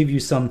and it'll give you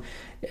some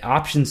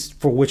options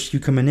for which you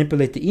can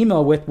manipulate the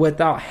email with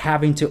without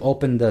having to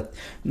open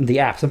the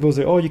app. Some people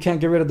say, oh, you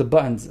can't get rid of the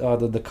buttons,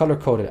 the color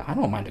coded. I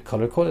don't mind the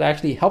color coded. It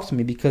actually helps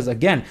me, because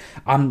again,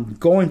 I'm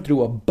going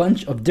through a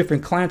bunch of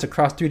different clients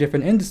across 3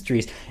 different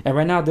industries, and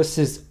right now this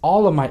is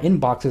all of my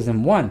inboxes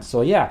in one.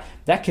 So yeah,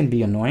 that can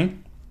be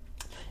annoying.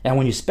 And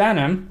when you span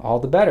them, all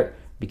the better,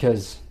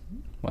 because,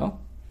 well,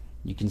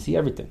 you can see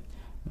everything.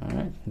 All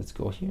right, let's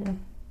go here.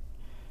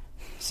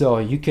 So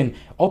you can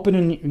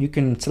you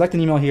can select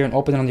an email here and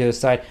open it on the other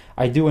side.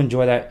 I do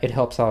enjoy that. It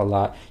helps out a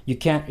lot. You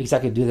can't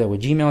exactly do that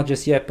with Gmail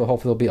just yet, but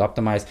hopefully it'll be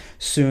optimized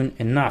soon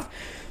enough.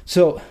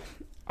 So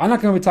I'm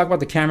not going to talk about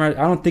the camera.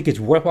 I don't think it's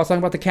worthwhile talking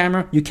about the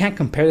camera. You can't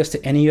compare this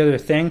to any other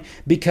thing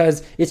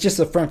because it's just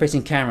a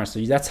front-facing camera. So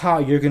that's how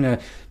you're going to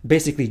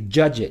basically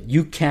judge it.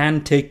 You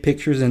can take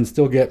pictures and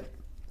still get,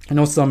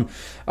 some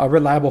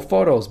reliable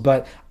photos,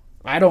 but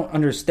I don't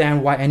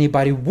understand why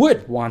anybody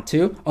would want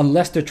to,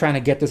 unless they're trying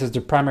to get this as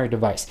their primary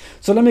device.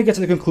 So let me get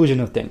to the conclusion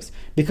of things,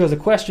 because the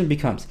question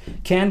becomes,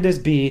 can this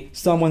be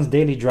someone's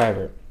daily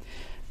driver?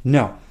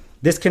 No,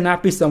 this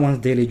cannot be someone's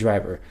daily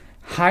driver.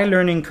 High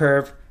learning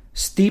curve,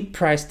 steep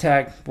price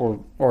tag,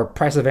 or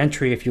price of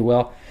entry, if you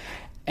will,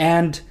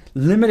 and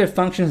limited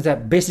functions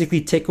that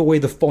basically take away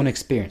the phone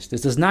experience.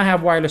 This does not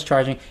have wireless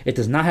charging, it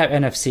does not have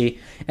NFC,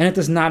 and it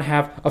does not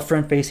have a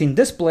front-facing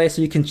display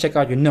so you can check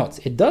out your notes.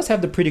 It does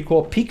have the pretty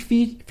cool peek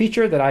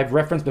feature that I've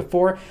referenced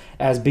before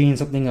as being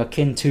something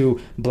akin to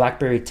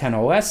BlackBerry 10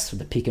 OS,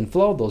 the peek and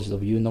flow. Those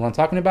of you know what I'm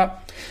talking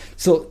about.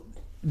 So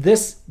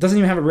this doesn't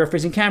even have a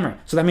rear-facing camera.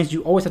 So that means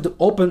you always have to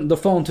open the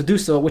phone to do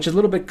so, which is a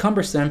little bit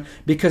cumbersome,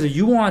 because if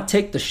you want to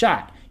take the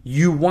shot,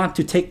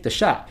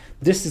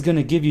 this is going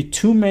to give you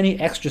too many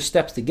extra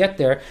steps to get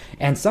there.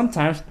 And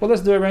sometimes, well,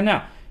 let's do it right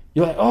now.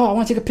 You're like, oh, I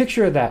want to take a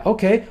picture of that.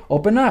 Okay,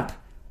 open up.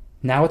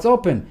 Now it's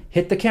open.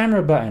 Hit the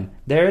camera button.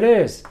 There it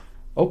is.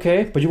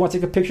 Okay, but you want to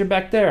take a picture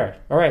back there.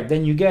 All right,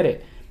 then you get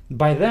it.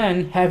 By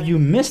then, have you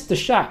missed the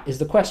shot is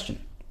the question.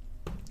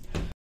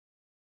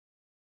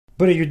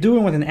 But if you're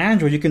doing it with an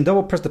Android, you can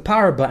double press the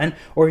power button,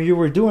 or if you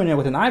were doing it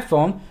with an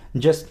iPhone,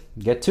 just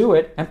get to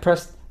it and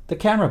press the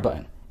camera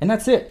button. And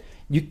that's it.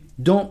 You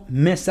don't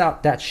miss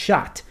out that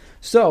shot.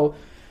 So,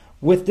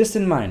 with this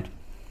in mind,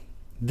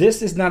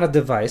 this is not a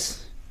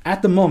device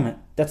at the moment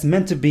that's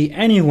meant to be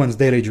anyone's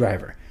daily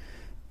driver.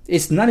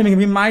 It's not even going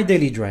to be my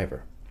daily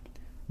driver.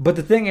 But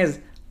the thing is,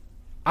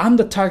 I'm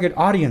the target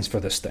audience for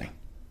this thing.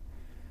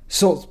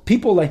 So,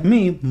 people like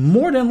me,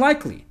 more than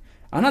likely,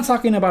 I'm not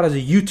talking about as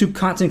a YouTube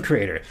content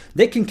creator.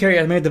 They can carry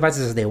as many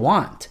devices as they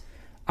want.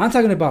 I'm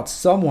talking about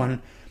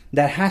someone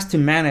that has to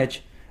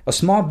manage a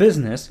small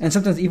business, and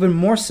sometimes even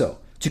more so,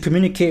 to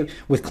communicate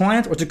with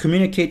clients or to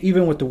communicate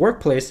even with the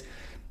workplace,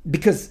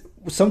 because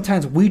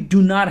sometimes we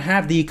do not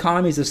have the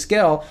economies of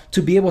scale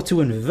to be able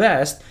to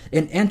invest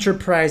in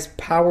enterprise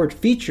powered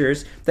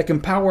features that can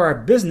power our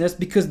business,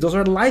 because those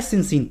are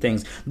licensing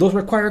things. Those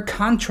require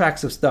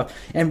contracts of stuff,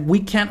 and we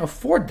can't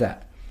afford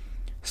that.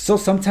 So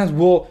sometimes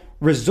we'll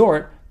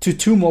resort to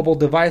 2 mobile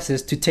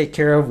devices to take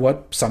care of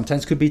what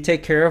sometimes could be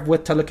taken care of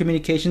with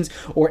telecommunications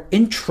or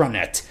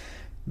intranet.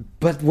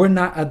 But we're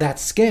not at that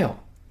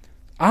scale.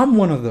 I'm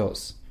one of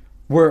those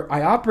where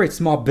I operate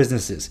small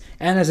businesses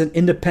and as an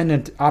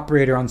independent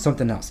operator on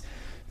something else.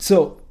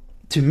 So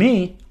to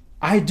me,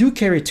 I do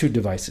carry 2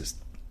 devices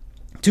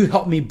to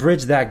help me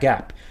bridge that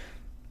gap.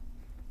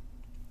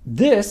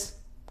 This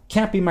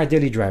can't be my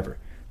daily driver,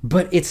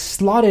 but it's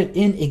slotted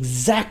in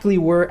exactly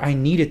where I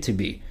need it to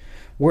be,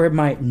 where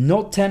my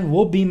Note 10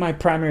 will be my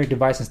primary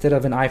device instead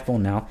of an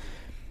iPhone now.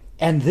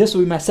 And this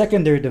will be my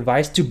secondary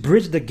device to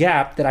bridge the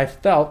gap that I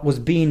felt was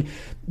being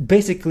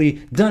basically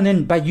done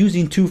in by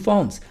using 2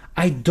 phones.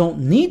 I don't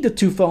need the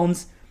 2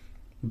 phones,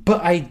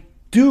 but I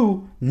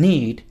do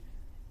need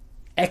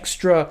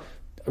extra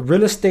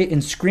real estate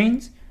and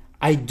screens.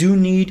 I do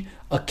need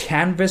a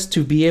canvas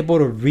to be able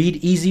to read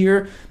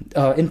easier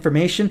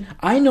information.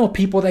 I know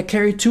people that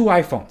carry 2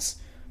 iPhones,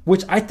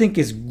 which I think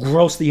is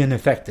grossly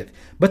ineffective.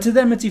 But to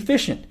them, it's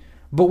efficient.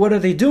 But what are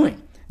they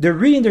doing? They're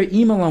reading their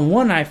email on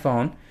one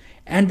iPhone,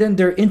 and then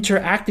they're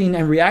interacting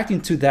and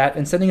reacting to that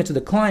and sending it to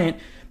the client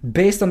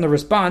based on the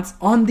response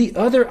on the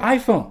other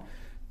iPhone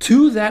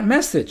to that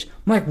message.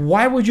 I'm like,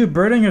 why would you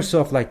burden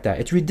yourself like that?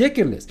 It's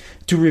ridiculous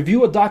to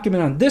review a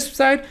document on this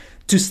side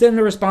to send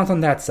a response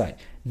on that side.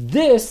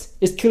 This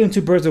is killing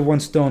 2 birds with 1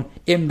 stone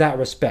in that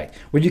respect,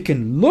 where you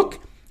can look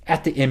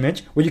at the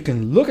image, where you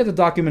can look at the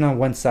document on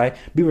one side,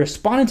 be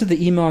responding to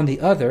the email on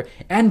the other,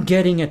 and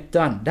getting it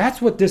done.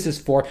 That's what this is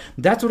for.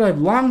 That's what I've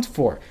longed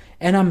for.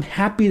 And I'm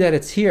happy that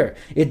it's here.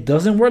 It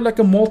doesn't work like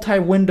a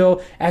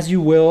multi-window as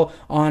you will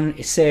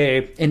on,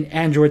 say, an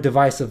Android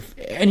device of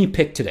any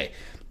pick today.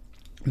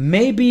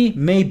 Maybe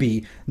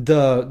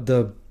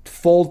the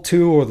Fold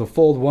 2 or the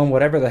Fold 1,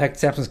 whatever the heck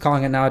Samsung's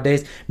calling it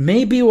nowadays,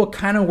 maybe it will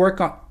kind of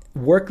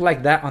work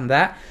like that on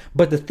that.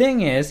 But the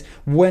thing is,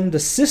 when the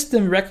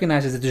system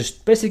recognizes that there's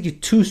basically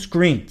 2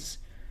 screens,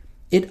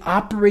 it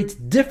operates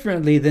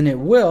differently than it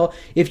will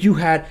if you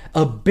had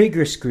a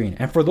bigger screen.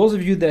 And for those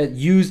of you that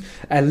use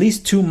at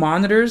least 2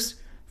 monitors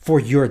for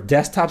your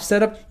desktop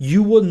setup,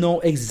 you will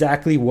know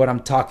exactly what I'm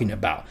talking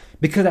about,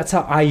 because that's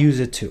how I use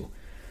it too.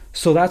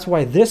 So that's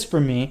why this for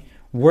me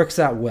works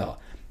out well.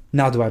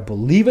 Now, do I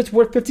believe it's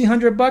worth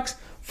 $1,500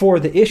 for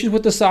the issues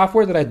with the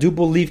software that I do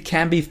believe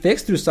can be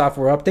fixed through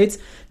software updates?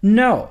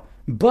 No.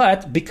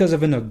 But because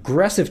of an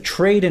aggressive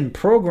trade-in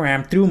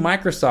program through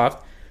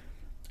Microsoft,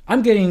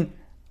 I'm getting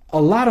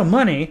a lot of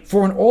money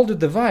for an older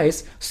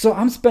device, so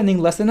I'm spending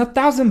less than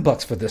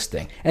 $1,000 for this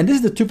thing. And this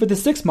is the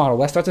 256 model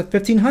that starts at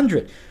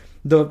 $1,500.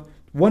 The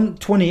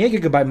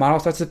 128 gigabyte model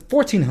starts at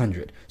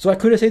 $1,400. So I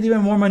could have saved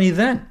even more money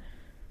then.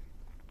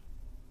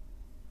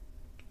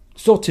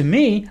 So to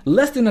me,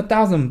 less than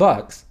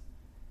 $1,000,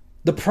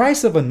 the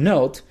price of a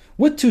Note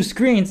with 2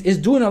 screens is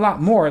doing a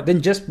lot more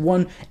than just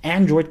one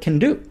Android can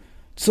do.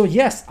 So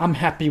yes, I'm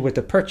happy with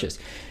the purchase.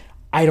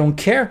 I don't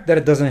care that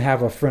it doesn't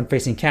have a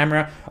front-facing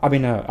camera,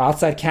 an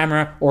outside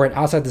camera or an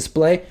outside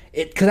display,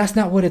 because that's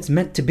not what it's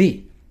meant to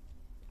be.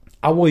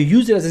 I will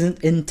use it as it's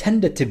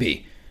intended to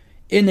be,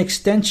 an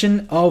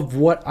extension of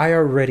what I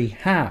already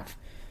have.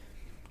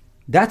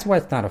 That's why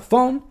it's not a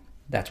phone.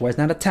 That's why it's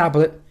not a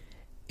tablet.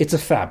 It's a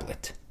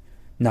phablet.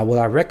 Now, will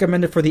I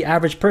recommend it for the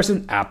average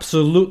person?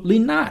 Absolutely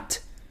not.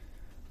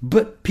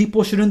 But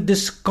people shouldn't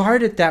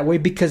discard it that way,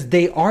 because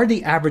they are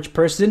the average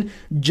person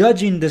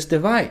judging this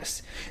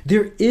device.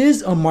 There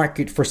is a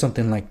market for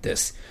something like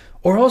this.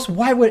 Or else,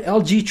 why would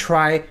LG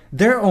try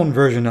their own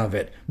version of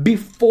it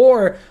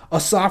before a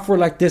software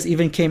like this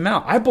even came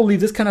out? I believe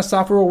this kind of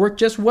software will work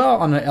just well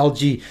on an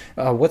LG.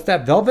 What's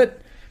that,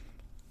 Velvet?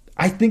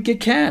 I think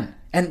it can.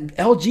 And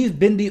LG has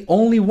been the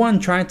only one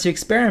trying to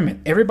experiment.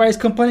 Everybody's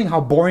complaining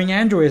how boring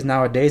Android is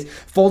nowadays.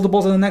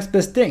 Foldables are the next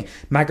best thing.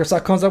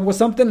 Microsoft comes up with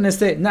something and they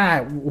say,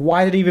 nah,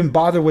 why did it even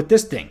bother with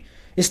this thing?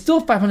 It's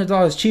still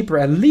 $500 cheaper,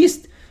 at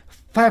least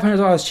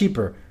 $500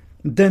 cheaper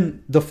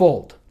than the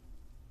Fold.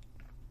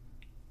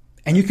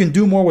 And you can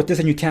do more with this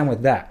than you can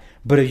with that.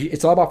 But if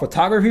it's all about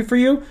photography for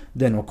you,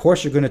 then of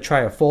course you're going to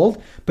try a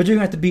Fold, but you're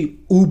going to have to be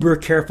uber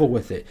careful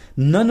with it.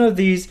 None of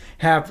these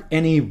have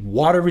any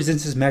water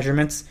resistance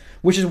measurements,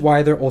 which is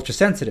why they're ultra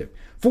sensitive,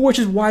 for which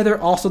is why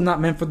they're also not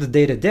meant for the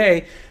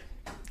day-to-day,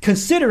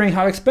 considering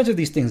how expensive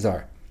these things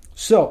are.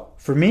 So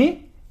for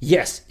me,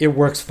 yes, it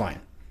works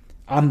fine.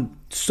 I'm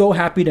so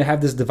happy to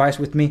have this device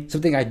with me,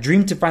 something I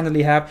dreamed to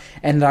finally have,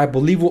 and that I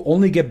believe will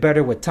only get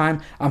better with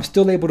time. I'm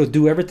still able to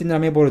do everything that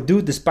I'm able to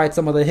do, despite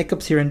some of the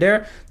hiccups here and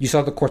there. You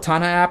saw the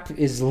Cortana app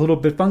is a little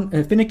bit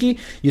finicky.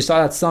 You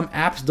saw that some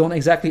apps don't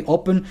exactly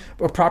open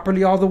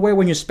properly all the way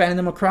when you're spanning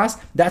them across.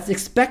 That's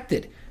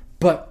expected.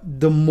 But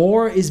the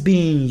more is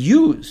being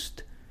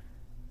used,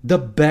 the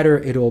better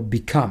it'll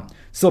become.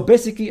 So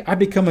basically, I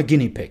become a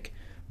guinea pig.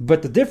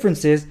 But the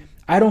difference is,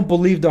 I don't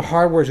believe the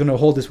hardware is going to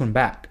hold this one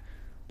back.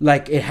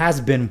 Like it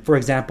has been, for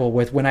example,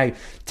 with when I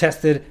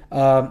tested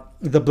the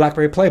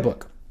BlackBerry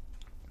Playbook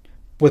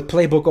with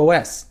Playbook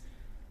OS.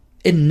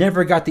 It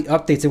never got the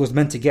updates it was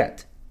meant to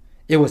get.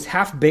 It was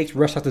half-baked,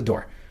 rushed out the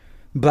door.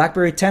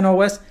 BlackBerry 10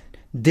 OS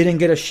didn't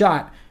get a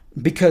shot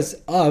because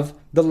of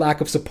the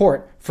lack of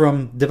support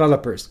from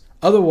developers.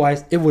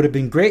 Otherwise, it would have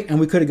been great, and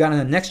we could have gotten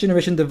a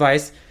next-generation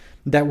device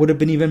that would have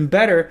been even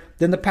better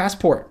than the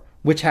Passport,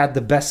 which had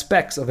the best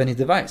specs of any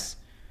device.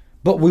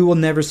 But we will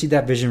never see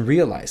that vision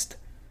realized.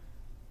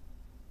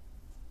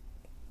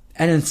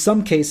 And in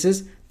some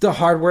cases, the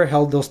hardware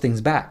held those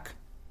things back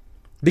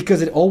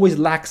because it always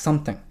lacks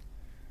something.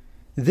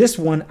 This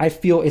one, I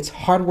feel it's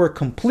hardware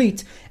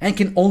complete and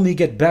can only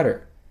get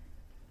better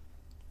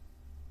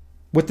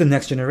with the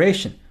next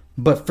generation.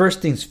 But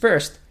first things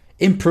first,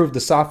 improve the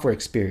software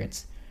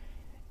experience.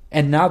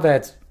 And now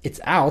that it's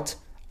out,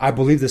 I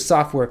believe the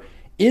software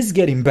is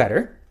getting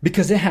better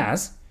because it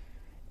has,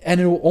 and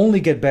it will only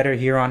get better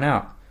here on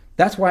out.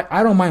 That's why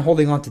I don't mind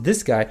holding on to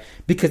this guy,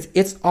 because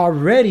it's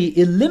already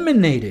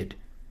eliminated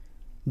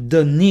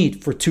the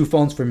need for two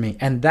phones for me.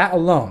 And that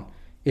alone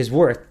is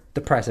worth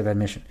the price of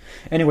admission.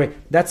 Anyway,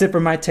 that's it for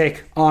my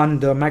take on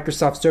the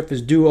Microsoft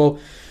Surface Duo.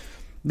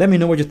 Let me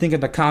know what you think in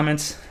the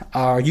comments.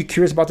 Are you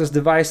curious about this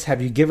device?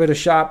 Have you given it a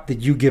shot?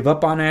 Did you give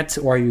up on it?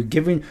 Or are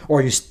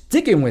you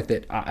sticking with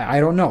it? I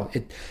don't know.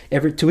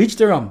 To each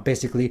their own,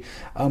 basically.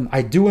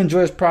 I do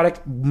enjoy this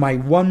product. My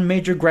one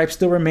major gripe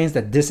still remains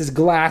that this is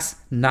glass,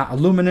 not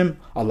aluminum.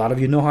 A lot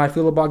of you know how I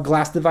feel about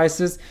glass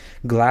devices.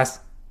 Glass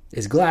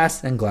is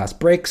glass and glass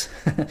breaks.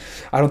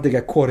 I don't think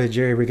I quoted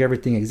Jerry Rig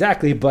everything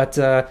exactly, but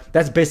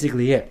that's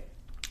basically it.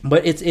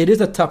 But it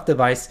is a tough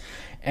device.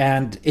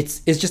 And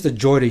it's just a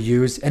joy to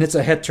use, and it's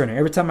a head turner.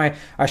 Every time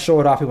I show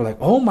it off, people are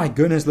like, oh my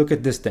goodness, look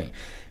at this thing.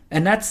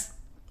 And that's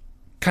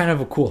kind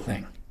of a cool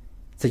thing.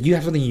 So you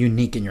have something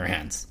unique in your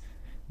hands,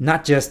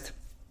 not just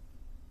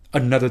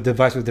another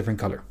device with a different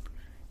color.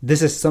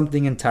 This is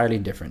something entirely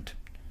different.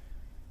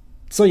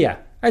 So yeah,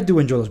 I do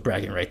enjoy those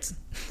bragging rights.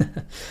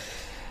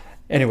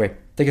 Anyway,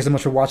 thank you so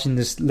much for watching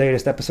this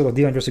latest episode of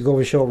The Andre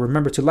Segovia Show.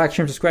 Remember to like,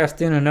 share, and subscribe,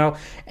 stay in the know.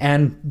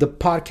 And the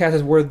podcast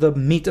is where the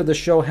meat of the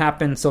show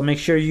happens. So make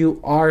sure you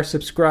are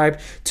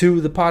subscribed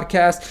to the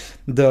podcast.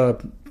 The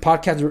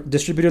podcast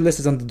distributor list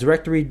is on the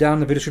directory down in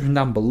the video description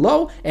down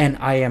below. And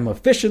I am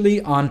officially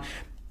on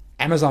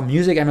Amazon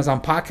Music, Amazon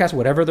Podcast,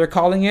 whatever they're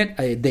calling it.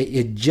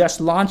 It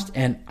just launched,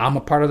 and I'm a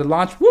part of the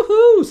launch.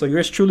 Woohoo! So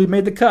yours truly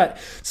made the cut.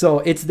 So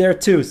it's there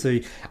too. So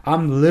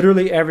I'm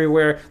literally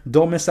everywhere.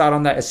 Don't miss out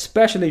on that,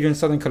 especially if you're in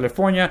Southern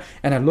California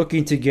and are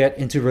looking to get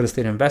into real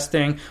estate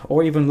investing,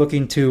 or even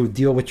looking to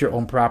deal with your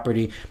own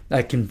property.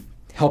 I can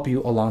help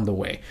you along the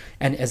way.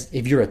 And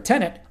if you're a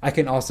tenant, I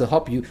can also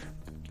help you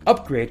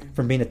upgrade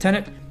from being a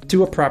tenant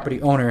to a property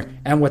owner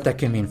and what that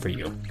can mean for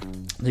you.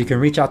 You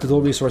can reach out to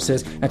those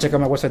resources and check out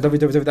my website,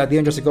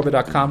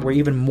 www.theandresegovia.com, where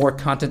even more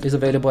content is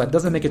available. It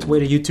doesn't make its way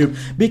to YouTube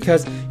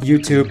because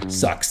YouTube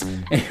sucks.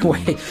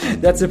 Anyway,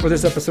 that's it for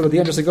this episode of The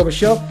Andre Segovia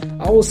Show.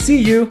 I will see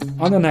you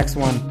on the next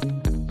one.